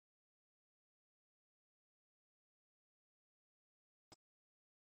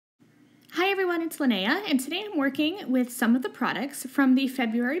Hi everyone, it's Lynnea, and today I'm working with some of the products from the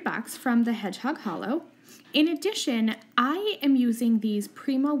February box from the Hedgehog Hollow. In addition, I am using these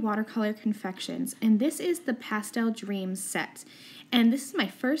Prima watercolor confections, and this is the Pastel Dreams set. And this is my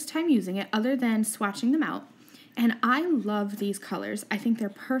first time using it other than swatching them out. And I love these colors. I think they're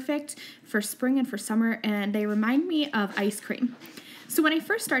perfect for spring and for summer, and they remind me of ice cream. So when I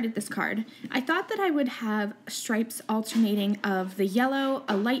first started this card, I thought that I would have stripes alternating of the yellow,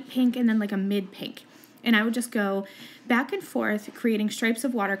 a light pink, and then like a mid pink. And I would just go back and forth creating stripes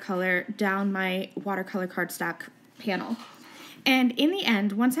of watercolor down my watercolor cardstock panel. And in the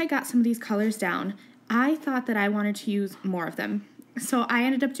end, once I got some of these colors down, I thought that I wanted to use more of them. So I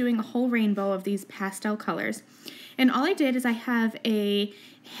ended up doing a whole rainbow of these pastel colors. And all I did is I have a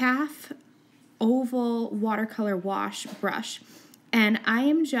half oval watercolor wash brush. And I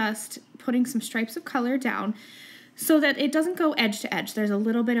am just putting some stripes of color down so that it doesn't go edge to edge. There's a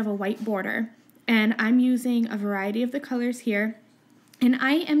little bit of a white border. And I'm using a variety of the colors here. And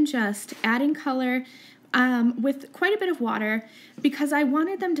I am just adding color with quite a bit of water because I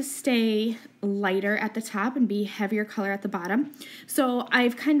wanted them to stay lighter at the top and be heavier color at the bottom. So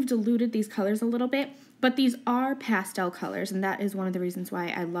I've kind of diluted these colors a little bit, but these are pastel colors, and that is one of the reasons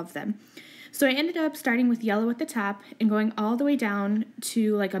why I love them. So I ended up starting with yellow at the top and going all the way down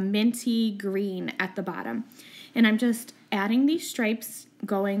to like a minty green at the bottom. And I'm just adding these stripes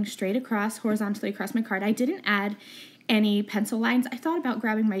going straight across, horizontally across my card. I didn't add any pencil lines. I thought about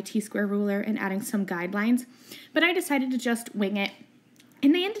grabbing my T-square ruler and adding some guidelines, but I decided to just wing it.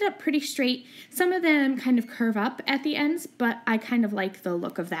 And they ended up pretty straight. Some of them kind of curve up at the ends, but I kind of like the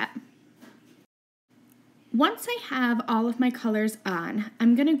look of that. Once I have all of my colors on,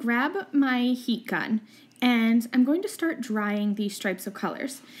 I'm going to grab my heat gun and I'm going to start drying these stripes of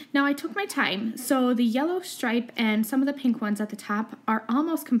colors. Now I took my time, so the yellow stripe and some of the pink ones at the top are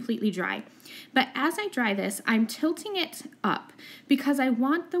almost completely dry. But as I dry this, I'm tilting it up because I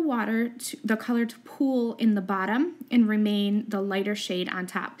want the color to pool in the bottom and remain the lighter shade on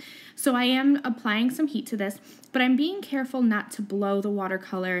top. So I am applying some heat to this, but I'm being careful not to blow the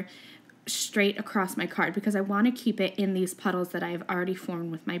watercolor straight across my card because I want to keep it in these puddles that I've already formed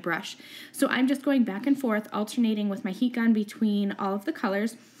with my brush. So I'm just going back and forth, alternating with my heat gun between all of the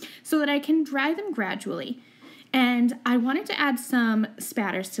colors so that I can dry them gradually. And I wanted to add some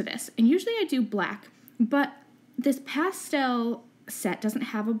spatters to this. And usually I do black, but this pastel set doesn't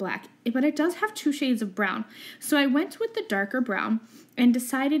have a black, but it does have two shades of brown. So I went with the darker brown and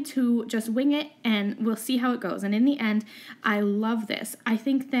decided to just wing it, and we'll see how it goes. And in the end, I love this. I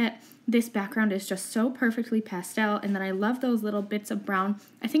think that this background is just so perfectly pastel, and then I love those little bits of brown.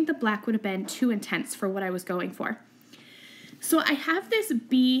 I think the black would have been too intense for what I was going for. So I have this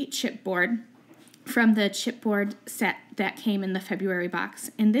bee chipboard from the chipboard set that came in the February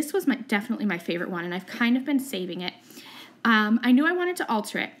box, and this was definitely my favorite one, and I've kind of been saving it. I knew I wanted to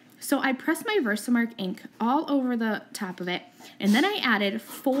alter it, so I pressed my Versamark ink all over the top of it, and then I added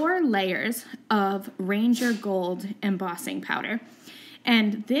 4 layers of Ranger Gold embossing powder.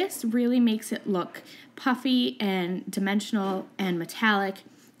 And this really makes it look puffy and dimensional and metallic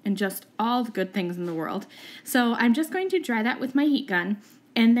and just all the good things in the world. So I'm just going to dry that with my heat gun,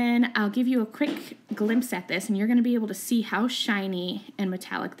 and then I'll give you a quick glimpse at this, and you're going to be able to see how shiny and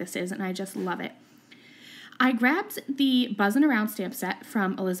metallic this is, and I just love it. I grabbed the Buzzin' Around stamp set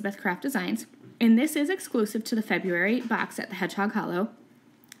from Elizabeth Craft Designs, and this is exclusive to the February box at the Hedgehog Hollow.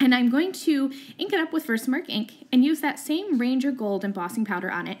 And I'm going to ink it up with Versamark ink and use that same Ranger Gold embossing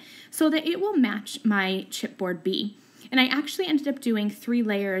powder on it so that it will match my chipboard bee. And I actually ended up doing 3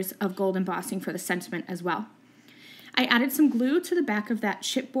 layers of gold embossing for the sentiment as well. I added some glue to the back of that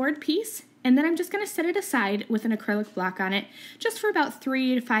chipboard piece, and then I'm just going to set it aside with an acrylic block on it just for about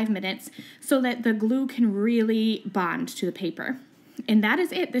 3 to 5 minutes so that the glue can really bond to the paper. And that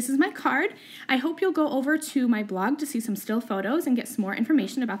is it. This is my card. I hope you'll go over to my blog to see some still photos and get some more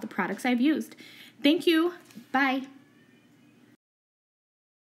information about the products I've used. Thank you. Bye.